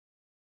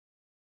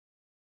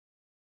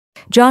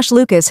Josh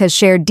Lucas has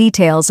shared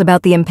details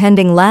about the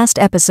impending last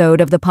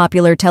episode of the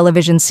popular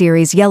television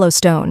series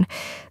Yellowstone.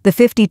 The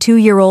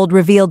 52-year-old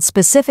revealed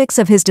specifics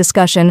of his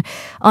discussion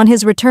on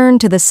his return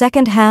to the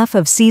second half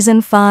of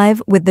Season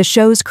 5 with the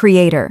show's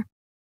creator.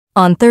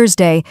 On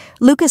Thursday,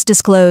 Lucas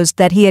disclosed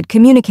that he had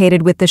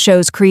communicated with the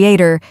show's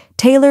creator,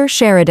 Taylor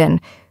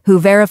Sheridan, who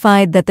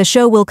verified that the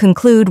show will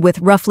conclude with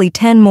roughly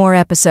 10 more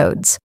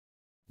episodes.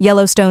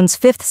 Yellowstone's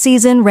 5th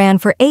season ran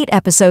for 8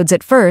 episodes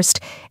at first,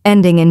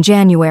 ending in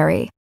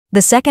January.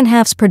 The second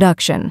half's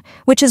production,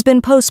 which has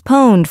been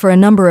postponed for a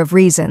number of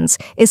reasons,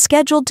 is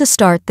scheduled to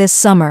start this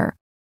summer.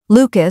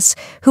 Lucas,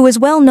 who is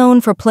well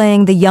known for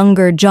playing the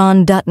younger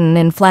John Dutton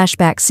in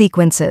flashback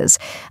sequences,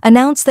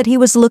 announced that he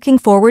was looking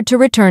forward to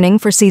returning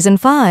for Season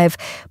 5,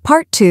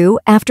 Part 2,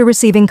 after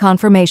receiving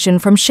confirmation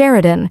from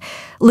Sheridan.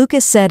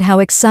 Lucas said how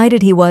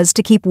excited he was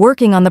to keep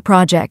working on the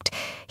project.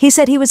 He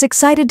said he was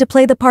excited to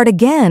play the part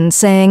again,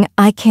 saying,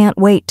 "I can't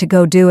wait to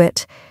go do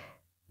it."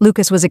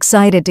 Lucas was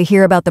excited to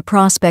hear about the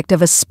prospect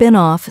of a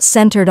spin-off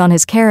centered on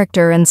his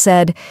character and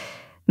said,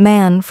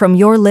 "Man, from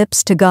your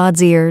lips to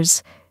God's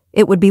ears.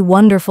 It would be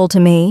wonderful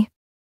to me."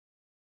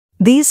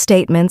 These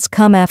statements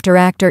come after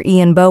actor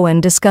Ian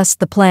Bohen discussed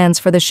the plans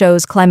for the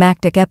show's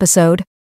climactic episode.